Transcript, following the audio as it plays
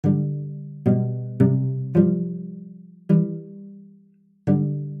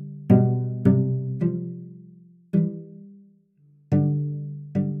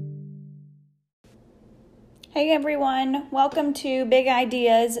Hey everyone, welcome to Big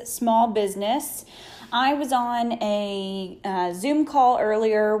Ideas Small Business. I was on a Zoom call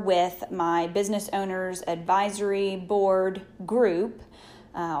earlier with my Business Owners Advisory Board group,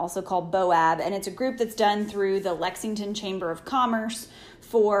 also called BOAB, and it's a group that's done through the Lexington Chamber of Commerce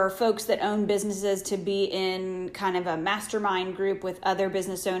for folks that own businesses to be in kind of a mastermind group with other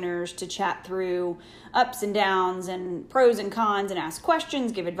business owners to chat through ups and downs and pros and cons and ask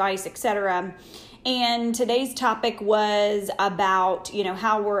questions, give advice, etc. And today's topic was about,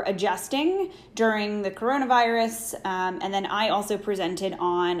 how we're adjusting during the coronavirus. And then I also presented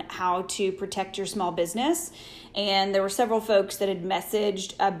on how to protect your small business. And there were several folks that had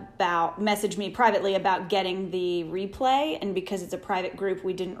messaged me privately about getting the replay. And because it's a private group,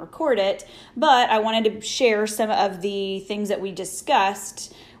 we didn't record it. But I wanted to share some of the things that we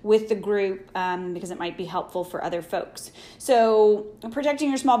discussed with the group because it might be helpful for other folks. So protecting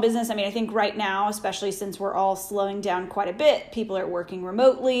your small business, I think right now, especially since we're all slowing down quite a bit, people are working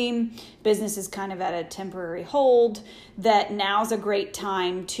remotely, business is kind of at a temporary hold, that now's a great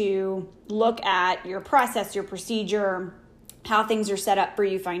time to look at your process, your procedure, how things are set up for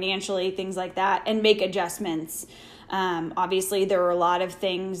you financially, things like that, and make adjustments. Obviously, there are a lot of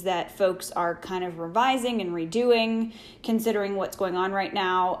things that folks are kind of revising and redoing, considering what's going on right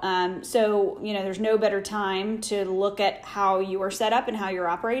now. So, there's no better time to look at how you are set up and how you're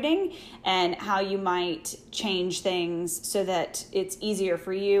operating and how you might change things so that it's easier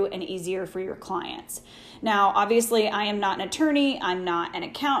for you and easier for your clients. Now, obviously, I am not an attorney. I'm not an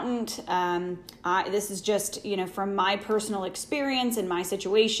accountant. This is just, from my personal experience and my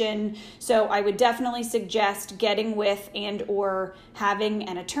situation. So I would definitely suggest getting with and or having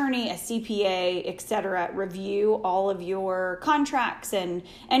an attorney, a CPA, etc., review all of your contracts and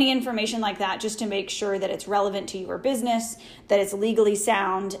any information like that, just to make sure that it's relevant to your business, that it's legally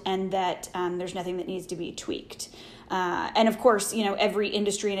sound, and that there's nothing that needs to be tweaked. And of course, every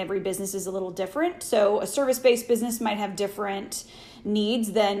industry and every business is a little different. So a service-based business might have different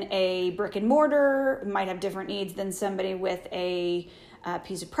needs than a brick and mortar, might have different needs than somebody with a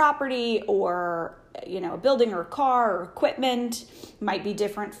piece of property or, a building or a car or equipment. Might be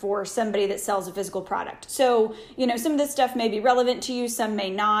different for somebody that sells a physical product. So, some of this stuff may be relevant to you, some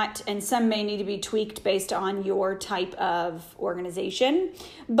may not, and some may need to be tweaked based on your type of organization.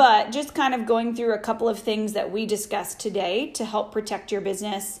 But just kind of going through a couple of things that we discussed today to help protect your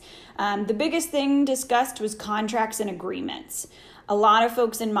business. The biggest thing discussed was contracts and agreements. A lot of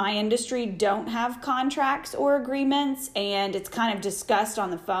folks in my industry don't have contracts or agreements, and it's kind of discussed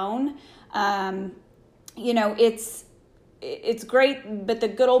on the phone. It's great, but the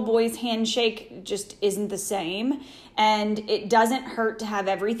good old boys handshake just isn't the same. And it doesn't hurt to have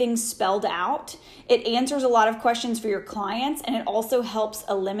everything spelled out. It answers a lot of questions for your clients, and it also helps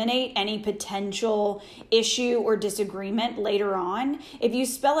eliminate any potential issue or disagreement later on. If you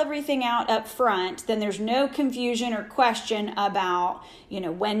spell everything out up front, then there's no confusion or question about,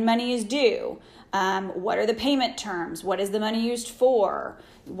 when money is due. What are the payment terms? What is the money used for?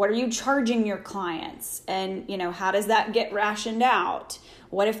 What are you charging your clients? And, how does that get rationed out?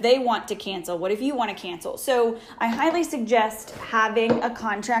 What if they want to cancel? What if you want to cancel? So I highly suggest having a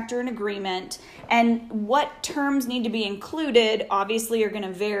contract or an agreement, and what terms need to be included obviously are going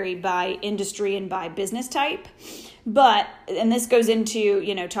to vary by industry and by business type. But, and this goes into,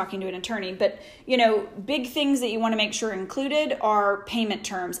 talking to an attorney, but, big things that you want to make sure included are payment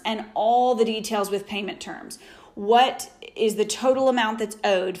terms and all the details with payment terms. What is the total amount that's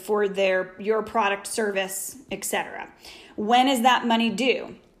owed for your product, service, etc.? When is that money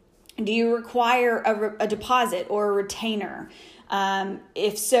due? Do you require a deposit or a retainer?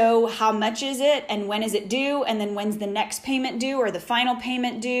 If so, how much is it and when is it due? And then when's the next payment due or the final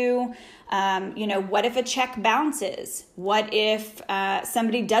payment due? What if a check bounces? What if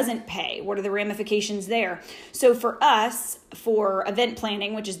somebody doesn't pay? What are the ramifications there? So for us, for event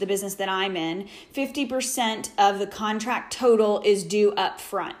planning, which is the business that I'm in, 50% of the contract total is due up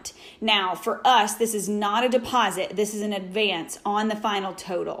front. Now, for us, this is not a deposit. This is an advance on the final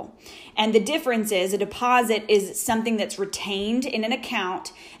total. And the difference is a deposit is something that's retained in an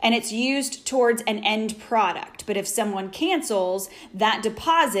account and it's used towards an end product. But if someone cancels, that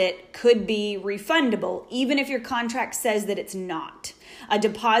deposit could be refundable, even if your contract says that it's not. A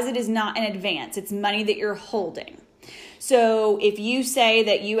deposit is not an advance. It's money that you're holding. So if you say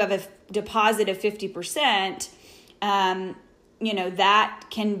that you have a deposit of 50%, that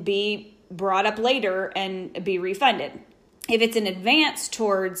can be brought up later and be refunded. If it's an advance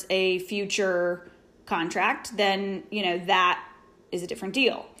towards a future contract, then, that is a different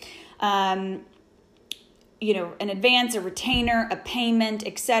deal. an advance, a retainer, a payment,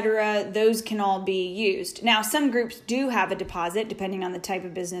 etc., those can all be used. Now, some groups do have a deposit depending on the type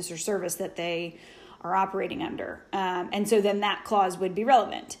of business or service that they are operating under. And so then that clause would be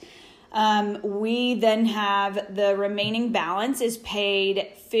relevant. We then have the remaining balance is paid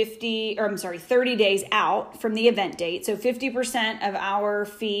 30 days out from the event date. So 50% of our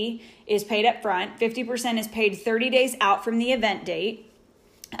fee is paid up front. 50% is paid 30 days out from the event date.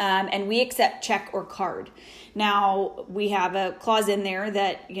 And we accept check or card. Now, we have a clause in there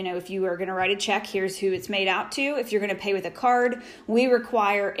that, if you are going to write a check, here's who it's made out to. If you're going to pay with a card, we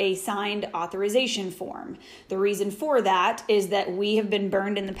require a signed authorization form. The reason for that is that we have been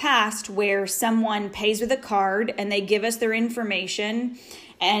burned in the past where someone pays with a card and they give us their information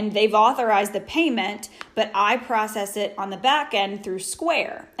and they've authorized the payment, but I process it on the back end through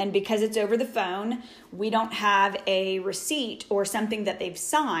Square. And because it's over the phone, we don't have a receipt or something that they've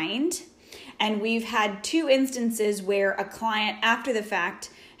signed. And we've had 2 instances where a client, after the fact,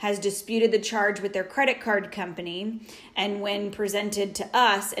 has disputed the charge with their credit card company. And when presented to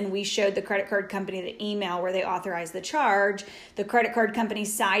us and we showed the credit card company the email where they authorized the charge, the credit card company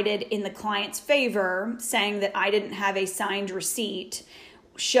sided in the client's favor, saying that I didn't have a signed receipt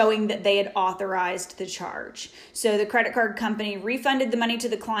showing that they had authorized the charge. So the credit card company refunded the money to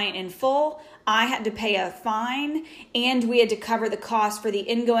the client in full. I had to pay a fine, and we had to cover the cost for the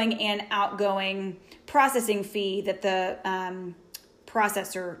ingoing and outgoing processing fee that the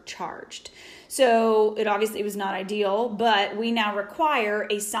processor charged. So it obviously was not ideal, but we now require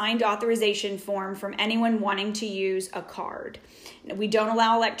a signed authorization form from anyone wanting to use a card. We don't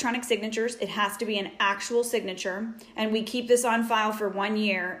allow electronic signatures. It has to be an actual signature, and we keep this on file for 1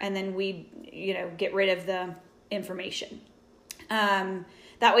 year, and then we, get rid of the information.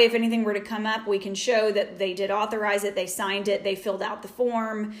 That way, if anything were to come up, we can show that they did authorize it, they signed it, they filled out the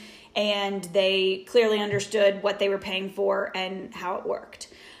form, and they clearly understood what they were paying for and how it worked.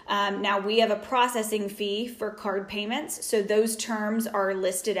 Now, we have a processing fee for card payments, so those terms are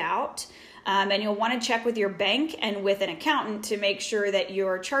listed out. And you'll want to check with your bank and with an accountant to make sure that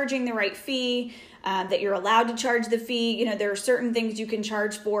you're charging the right fee, that you're allowed to charge the fee. There are certain things you can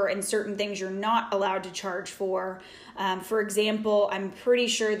charge for and certain things you're not allowed to charge for. For example, I'm pretty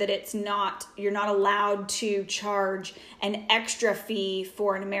sure that you're not allowed to charge an extra fee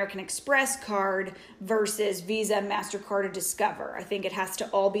for an American Express card versus Visa, MasterCard, or Discover. I think it has to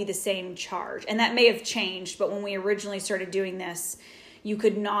all be the same charge. And that may have changed, but when we originally started doing this, you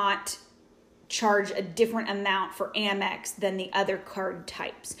could not charge a different amount for Amex than the other card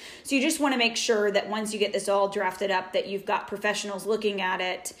types. So you just want to make sure that once you get this all drafted up, that you've got professionals looking at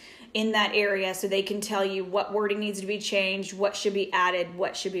it in that area so they can tell you what wording needs to be changed, what should be added,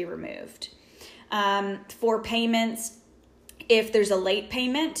 what should be removed. For payments, if there's a late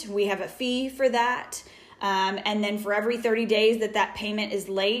payment, we have a fee for that. And then for every 30 days that payment is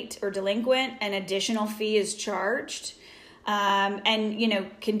late or delinquent, an additional fee is charged.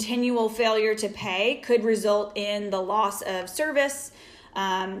 Continual failure to pay could result in the loss of service,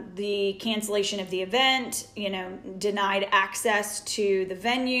 the cancellation of the event, denied access to the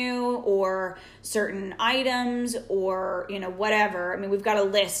venue or certain items or, whatever. I mean, we've got a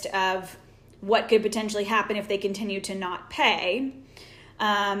list of what could potentially happen if they continue to not pay.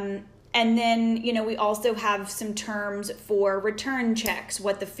 And then, we also have some terms for return checks,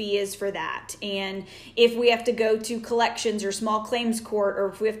 what the fee is for that. And if we have to go to collections or small claims court, or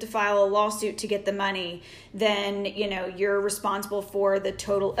if we have to file a lawsuit to get the money, then, you're responsible for the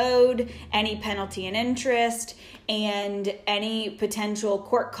total owed, any penalty and interest, and any potential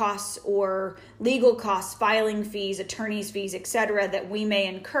court costs or legal costs, filing fees, attorney's fees, etc., that we may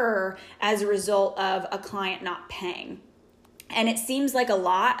incur as a result of a client not paying. And it seems like a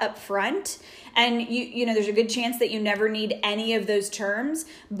lot up front, and there's a good chance that you never need any of those terms,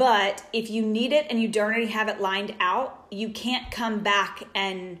 but if you need it and you don't already have it lined out, you can't come back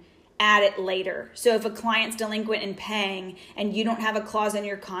and add it later. So if a client's delinquent in paying and you don't have a clause in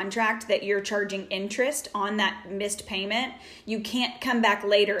your contract that you're charging interest on that missed payment, you can't come back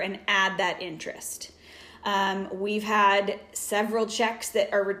later and add that interest. We've had several checks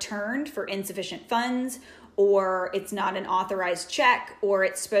that are returned for insufficient funds, or it's not an authorized check, or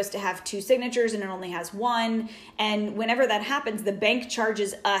it's supposed to have 2 signatures and it only has 1. And whenever that happens, the bank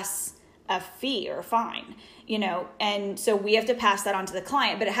charges us a fee or a fine, and so we have to pass that on to the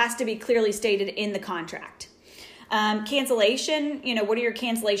client, but it has to be clearly stated in the contract. Cancellation, what are your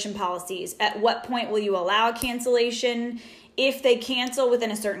cancellation policies? At what point will you allow a cancellation? If they cancel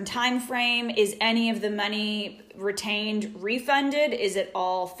within a certain time frame, is any of the money retained refunded? Is it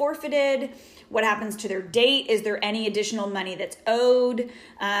all forfeited? What happens to their date? Is there any additional money that's owed?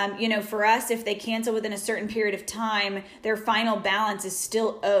 For us, if they cancel within a certain period of time, their final balance is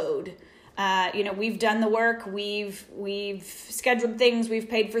still owed. We've done the work, we've scheduled things, we've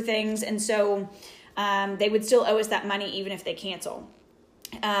paid for things, and so they would still owe us that money even if they cancel.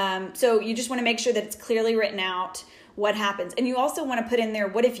 So you just want to make sure that it's clearly written out what happens. And you also want to put in there,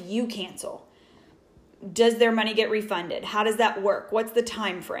 what if you cancel? Does their money get refunded? How does that work? What's the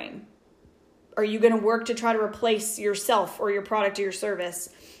time frame? Are you going to work to try to replace yourself or your product or your service?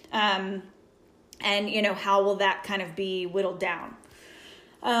 And how will that kind of be whittled down?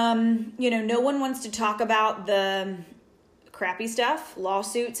 No one wants to talk about the crappy stuff,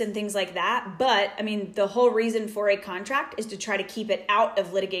 lawsuits and things like that. But the whole reason for a contract is to try to keep it out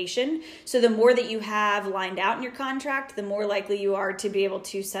of litigation. So the more that you have lined out in your contract, the more likely you are to be able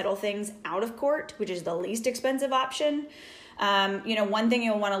to settle things out of court, which is the least expensive option. One thing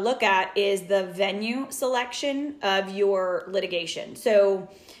you'll want to look at is the venue selection of your litigation. So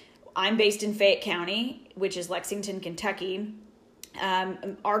I'm based in Fayette County, which is Lexington, Kentucky.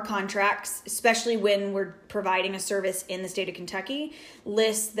 Our contracts, especially when we're providing a service in the state of Kentucky,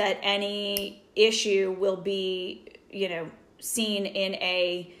 lists that any issue will be, seen in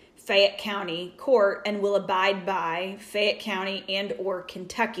a Fayette County court and will abide by Fayette County and or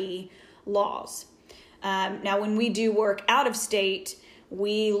Kentucky laws. Now, when we do work out of state,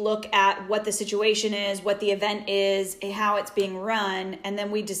 we look at what the situation is, what the event is, how it's being run, and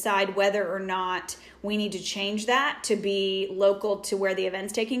then we decide whether or not we need to change that to be local to where the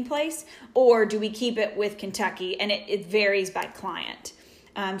event's taking place, or do we keep it with Kentucky? And it varies by client.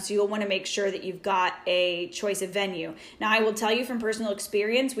 So you'll want to make sure that you've got a choice of venue. Now, I will tell you from personal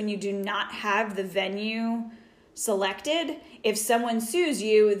experience, when you do not have the venue selected, if someone sues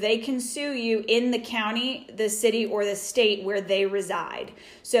you, they can sue you in the county, the city, or the state where they reside.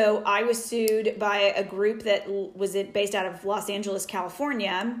 So I was sued by a group that was based out of Los Angeles,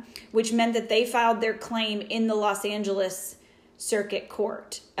 California, which meant that they filed their claim in the Los Angeles Circuit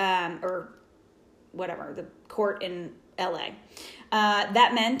Court, or whatever, the court in LA.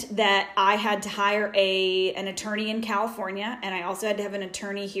 That meant that I had to hire an attorney in California, and I also had to have an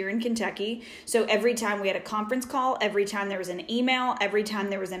attorney here in Kentucky. So every time we had a conference call, every time there was an email, every time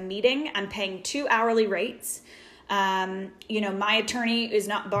there was a meeting, I'm paying 2 hourly rates. My attorney is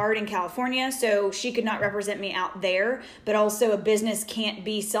not barred in California, so she could not represent me out there, but also a business can't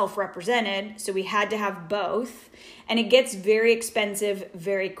be self-represented, so we had to have both, and it gets very expensive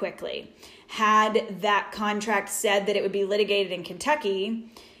very quickly. Had that contract said that it would be litigated in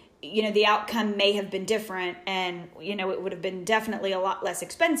Kentucky, the outcome may have been different, and, it would have been definitely a lot less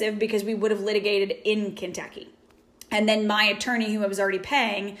expensive because we would have litigated in Kentucky. And then my attorney, who I was already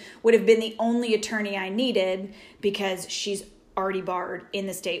paying, would have been the only attorney I needed because she's already barred in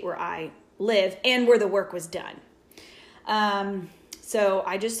the state where I live and where the work was done. So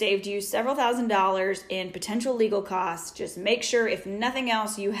I just saved you several $1,000s in potential legal costs. Just make sure, if nothing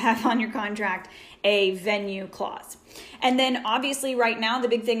else, you have on your contract a venue clause. And then obviously right now, the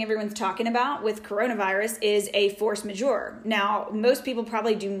big thing everyone's talking about with coronavirus is a force majeure. Now, most people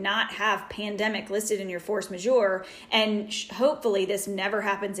probably do not have pandemic listed in your force majeure, and hopefully this never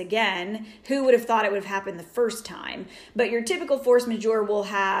happens again. Who would have thought it would have happened the first time? But your typical force majeure will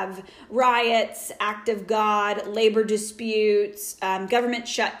have riots, act of God, labor disputes, government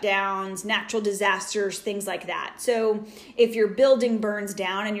shutdowns, natural disasters, things like that. So if your building burns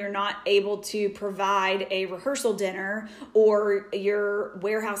down and you're not able to provide a rehearsal dinner, or your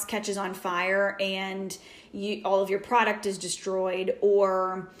warehouse catches on fire and all of your product is destroyed,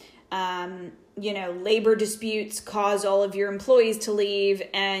 or labor disputes cause all of your employees to leave,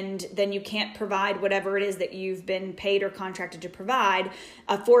 and then you can't provide whatever it is that you've been paid or contracted to provide,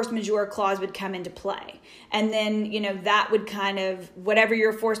 a force majeure clause would come into play. And then, that would kind of, whatever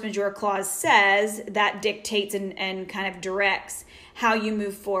your force majeure clause says, that dictates and kind of directs how you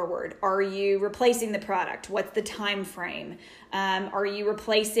move forward. Are you replacing the product? What's the time frame? Are you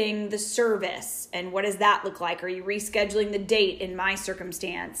replacing the service? And what does that look like? Are you rescheduling the date in my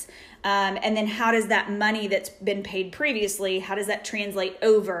circumstance? And then how does that money that's been paid previously, how does that translate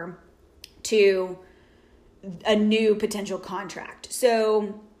over to a new potential contract?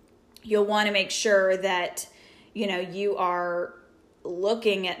 So you'll want to make sure that, you are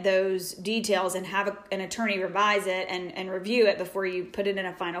looking at those details and have an attorney revise it and review it before you put it in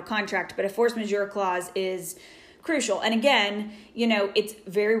a final contract. But a force majeure clause is crucial. And again, it's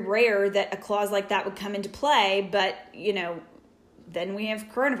very rare that a clause like that would come into play, but, then we have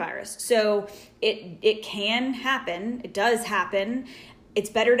coronavirus. So it can happen. It does happen. It's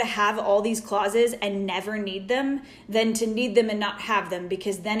better to have all these clauses and never need them than to need them and not have them,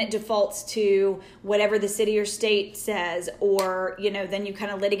 because then it defaults to whatever the city or state says, or, then you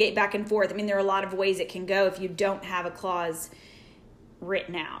kind of litigate back and forth. I mean, there are a lot of ways it can go if you don't have a clause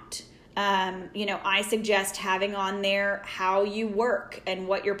written out. I suggest having on there how you work and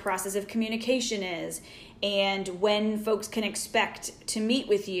what your process of communication is, and when folks can expect to meet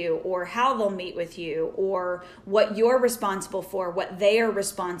with you, or how they'll meet with you, or what you're responsible for, what they are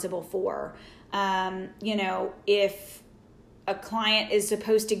responsible for. If a client is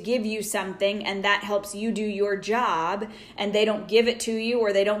supposed to give you something and that helps you do your job and they don't give it to you,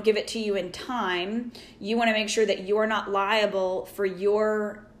 or they don't give it to you in time, you want to make sure that you're not liable for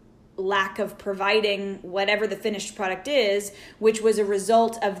your lack of providing whatever the finished product is, which was a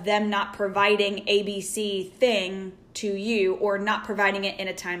result of them not providing ABC thing to you, or not providing it in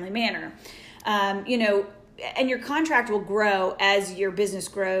a timely manner. And your contract will grow as your business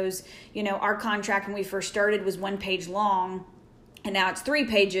grows. Our contract when we first started was 1 page long, and now it's 3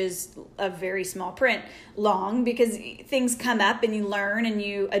 pages of very small print long, because things come up and you learn and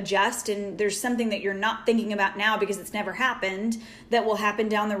you adjust, and there's something that you're not thinking about now because it's never happened that will happen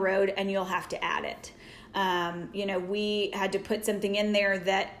down the road, and you'll have to add it. We had to put something in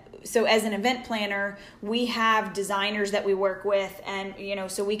there so as an event planner, we have designers that we work with, and,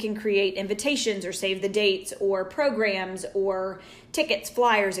 so we can create invitations or save the dates or programs or tickets,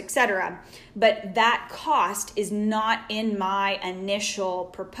 flyers, etc. But that cost is not in my initial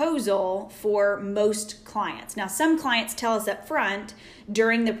proposal for most clients. Now, some clients tell us up front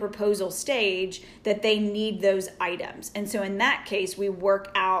during the proposal stage that they need those items. And so in that case, we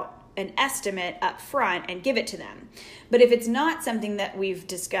work out an estimate up front and give it to them. But if it's not something that we've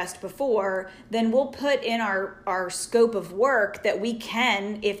discussed before, then we'll put in our scope of work that we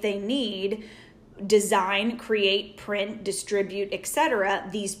can, if they need, design, create, print, distribute, etc.,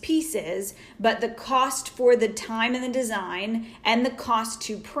 these pieces, but the cost for the time and the design and the cost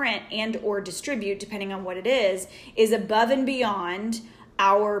to print and or distribute, depending on what it is above and beyond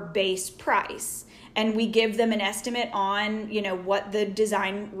our base price. And we give them an estimate on, what the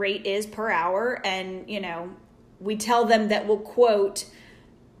design rate is per hour. And, we tell them that we'll quote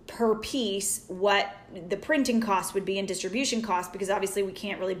per piece what the printing cost would be and distribution cost, because obviously we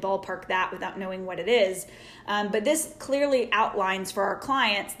can't really ballpark that without knowing what it is. But this clearly outlines for our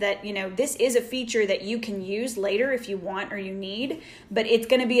clients that, this is a feature that you can use later if you want or you need, but it's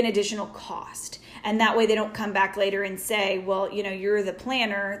going to be an additional cost. And that way they don't come back later and say, well, you're the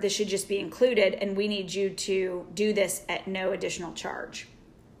planner, this should just be included, and we need you to do this at no additional charge.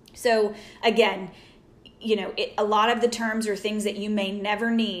 So again, a lot of the terms are things that you may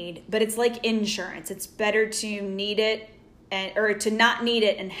never need, but it's like insurance. It's better to need it or to not need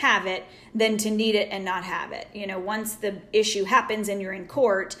it and have it than to need it and not have it. Once the issue happens and you're in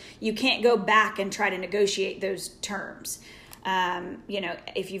court, you can't go back and try to negotiate those terms.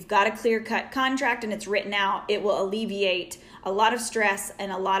 If you've got a clear-cut contract and it's written out, it will alleviate a lot of stress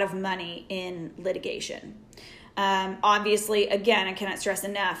and a lot of money in litigation. Obviously, again, I cannot stress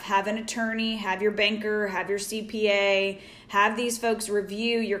enough, have an attorney, have your banker, have your CPA, have these folks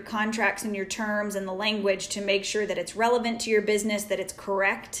review your contracts and your terms and the language to make sure that it's relevant to your business, that it's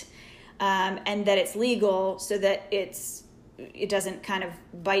correct, and that it's legal, so that it doesn't kind of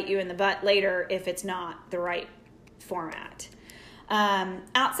bite you in the butt later if it's not the right format.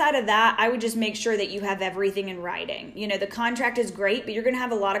 Outside of that, I would just make sure that you have everything in writing. The contract is great, but you're going to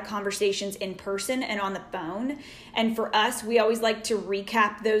have a lot of conversations in person and on the phone. And for us, we always like to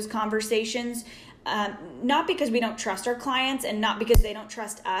recap those conversations, not because we don't trust our clients and not because they don't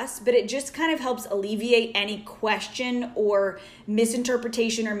trust us, but it just kind of helps alleviate any question or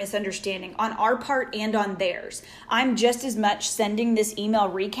misinterpretation or misunderstanding on our part and on theirs. I'm just as much sending this email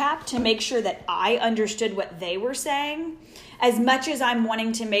recap to make sure that I understood what they were saying, as much as I'm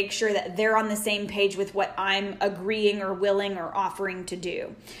wanting to make sure that they're on the same page with what I'm agreeing or willing or offering to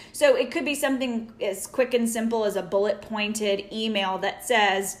do. So it could be something as quick and simple as a bullet pointed email that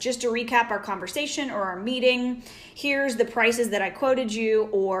says, just to recap our conversation or our meeting, here's the prices that I quoted you,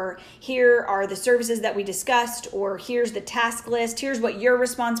 or here are the services that we discussed, or here's the task list, here's what you're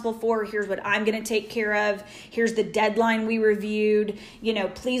responsible for, here's what I'm going to take care of, here's the deadline we reviewed,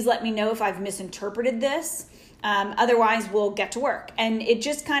 please let me know if I've misinterpreted this. Otherwise, we'll get to work. And it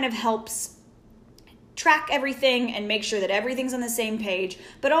just kind of helps track everything and make sure that everything's on the same page.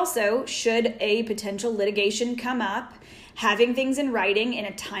 But also, should a potential litigation come up, having things in writing in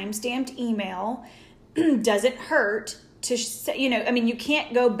a time-stamped email doesn't hurt to say, you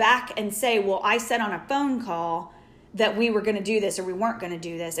can't go back and say, well, I said on a phone call that we were going to do this or we weren't going to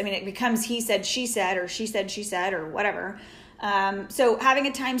do this. I mean, it becomes he said, she said, or she said, she said, or whatever. So having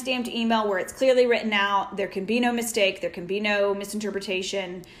a time-stamped email where it's clearly written out, there can be no mistake, there can be no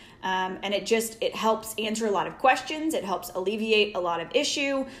misinterpretation, and it helps answer a lot of questions. It helps alleviate a lot of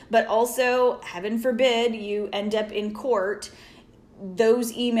issue, but also, heaven forbid, you end up in court.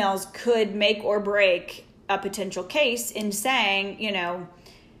 Those emails could make or break a potential case in saying,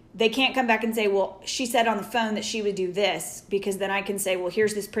 they can't come back and say, well, she said on the phone that she would do this, because then I can say, well,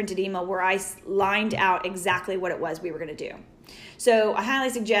 here's this printed email where I lined out exactly what it was we were going to do. So I highly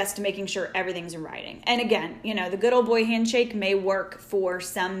suggest making sure everything's in writing. And again, the good old boy handshake may work for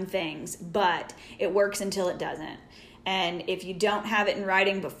some things, but it works until it doesn't. And if you don't have it in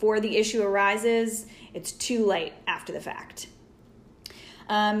writing before the issue arises, it's too late after the fact.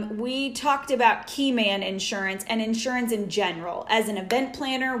 We talked about Keyman insurance and insurance in general. As an event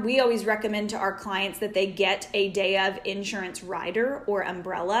planner, we always recommend to our clients that they get a day of insurance rider or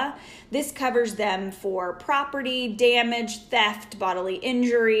umbrella. This covers them for property damage, theft, bodily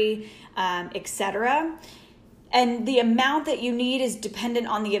injury, etc. And the amount that you need is dependent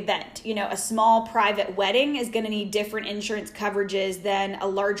on the event. A small private wedding is going to need different insurance coverages than a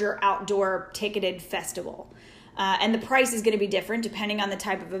larger outdoor ticketed festival. And the price is going to be different depending on the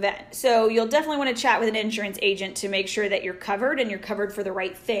type of event. So you'll definitely want to chat with an insurance agent to make sure that you're covered and you're covered for the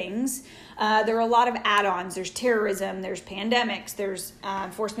right things. There are a lot of add-ons. There's terrorism, there's pandemics, there's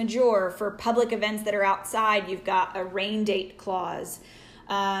force majeure. For public events that are outside, you've got a rain date clause.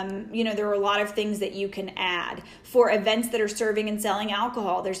 There are a lot of things that you can add. For events that are serving and selling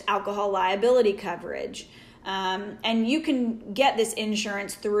alcohol, there's alcohol liability coverage. And you can get this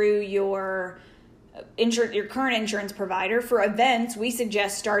insurance through your current insurance provider. For events, we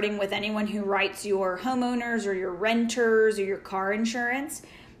suggest starting with anyone who writes your homeowners or your renters or your car insurance,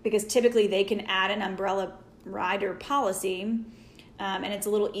 because typically they can add an umbrella rider policy, and it's a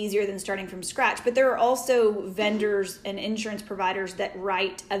little easier than starting from scratch. But there are also vendors and insurance providers that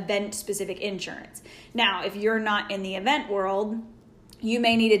write event-specific insurance. Now, if you're not in the event world, you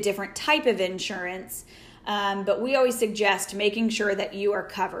may need a different type of insurance. But we always suggest making sure that you are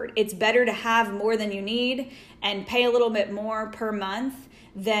covered. It's better to have more than you need and pay a little bit more per month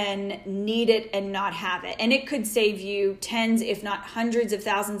than need it and not have it. And it could save you tens, if not hundreds of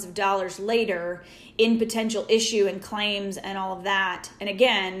thousands of dollars later in potential issue and claims and all of that. And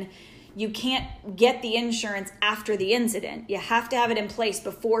again, you can't get the insurance after the incident. You have to have it in place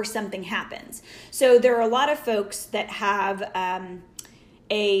before something happens. So there are a lot of folks that have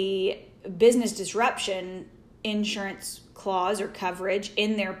a business disruption insurance clause or coverage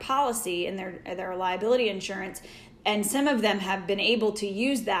in their policy, in their liability insurance, and some of them have been able to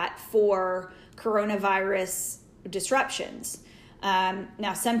use that for coronavirus disruptions.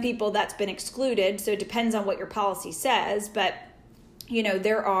 Now, some people that's been excluded, so it depends on what your policy says, but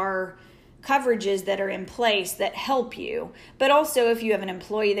there are coverages that are in place that help you. But also if you have an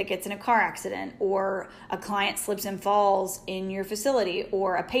employee that gets in a car accident, or a client slips and falls in your facility,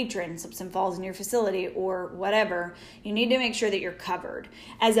 or a patron slips and falls in your facility, or whatever, you need to make sure that you're covered.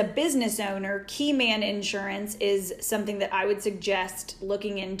 As a business owner, Keyman insurance is something that I would suggest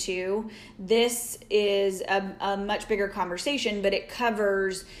looking into. This is a much bigger conversation, but it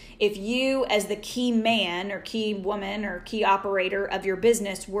covers if you, as the key man or key woman or key operator of your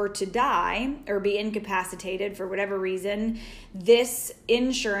business, were to die or be incapacitated for whatever reason, this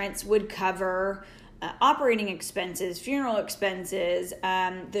insurance would cover operating expenses, funeral expenses,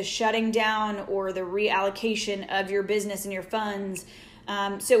 the shutting down or the reallocation of your business and your funds.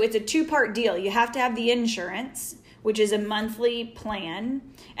 So it's a two-part deal. You have to have the insurance, which is a monthly plan,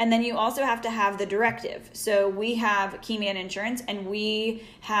 and then you also have to have the directive. So we have Keyman insurance, and we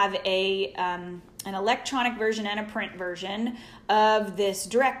have an electronic version and a print version of this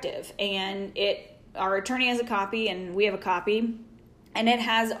directive, and our attorney has a copy and we have a copy, and it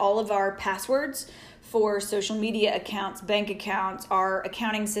has all of our passwords for social media accounts, bank accounts, our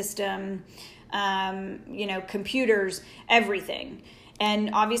accounting system, computers, everything.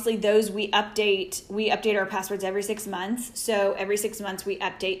 And obviously those we update our passwords every 6 months. So every 6 months we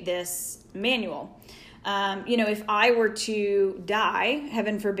update this manual. If I were to die,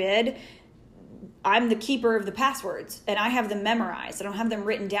 heaven forbid, I'm the keeper of the passwords and I have them memorized. I don't have them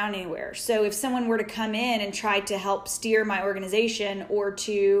written down anywhere. So if someone were to come in and try to help steer my organization, or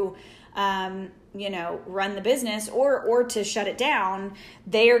to run the business, or to shut it down,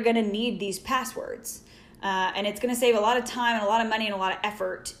 they are going to need these passwords. And it's going to save a lot of time and a lot of money and a lot of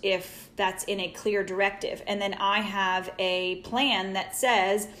effort if that's in a clear directive. And then I have a plan that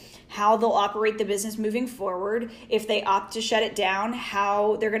says, how they'll operate the business moving forward. If they opt to shut it down,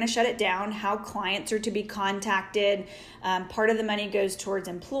 how they're going to shut it down, how clients are to be contacted. Part of the money goes towards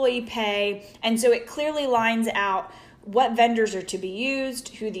employee pay. And so it clearly lines out what vendors are to be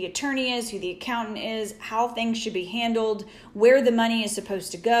used, who the attorney is, who the accountant is, how things should be handled, where the money is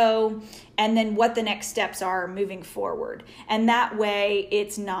supposed to go, and then what the next steps are moving forward. And that way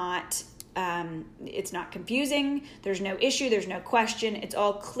it's not confusing. There's no issue. There's no question. It's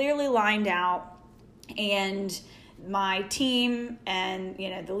all clearly lined out, and my team and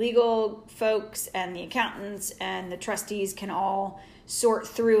the legal folks and the accountants and the trustees can all sort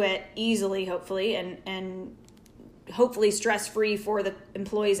through it easily, hopefully, and hopefully stress-free for the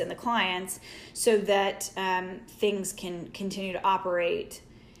employees and the clients, so that things can continue to operate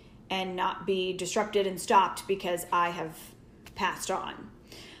and not be disrupted and stopped because I have passed on.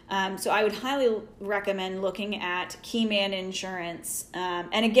 So I would highly recommend looking at Keyman Insurance.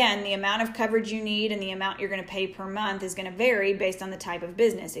 And again, the amount of coverage you need and the amount you're going to pay per month is going to vary based on the type of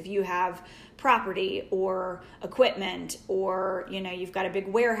business. If you have property or equipment, or you've got a big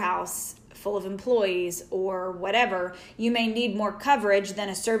warehouse full of employees or whatever, you may need more coverage than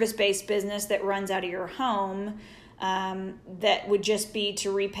a service-based business that runs out of your home, that would just be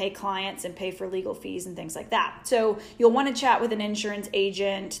to repay clients and pay for legal fees and things like that. So you'll want to chat with an insurance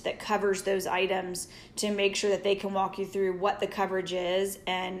agent that covers those items to make sure that they can walk you through what the coverage is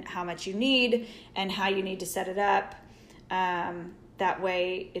and how much you need and how you need to set it up. That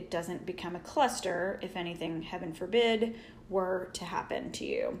way it doesn't become a cluster if anything, heaven forbid, were to happen to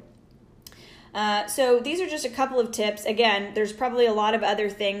you. So these are just a couple of tips. Again, there's probably a lot of other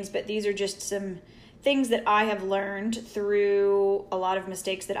things, but these are just some things that I have learned through a lot of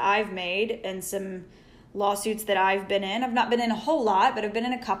mistakes that I've made and some lawsuits that I've been in. I've not been in a whole lot, but I've been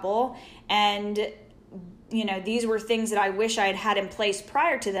in a couple. And, these were things that I wish I had had in place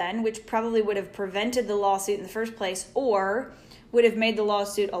prior to then, which probably would have prevented the lawsuit in the first place, or would have made the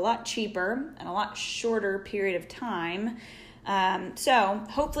lawsuit a lot cheaper and a lot shorter period of time. So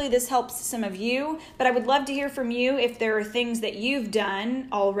hopefully this helps some of you, but I would love to hear from you if there are things that you've done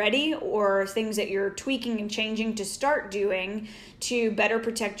already or things that you're tweaking and changing to start doing to better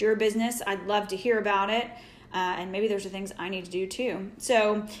protect your business. I'd love to hear about it. And maybe there's things I need to do too.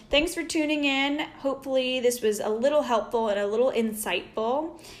 So thanks for tuning in. Hopefully this was a little helpful and a little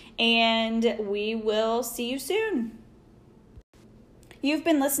insightful, and we will see you soon. You've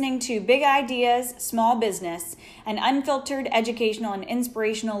been listening to Big Ideas, Small Business, an unfiltered, educational, and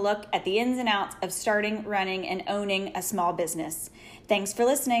inspirational look at the ins and outs of starting, running, and owning a small business. Thanks for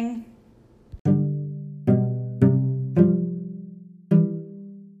listening.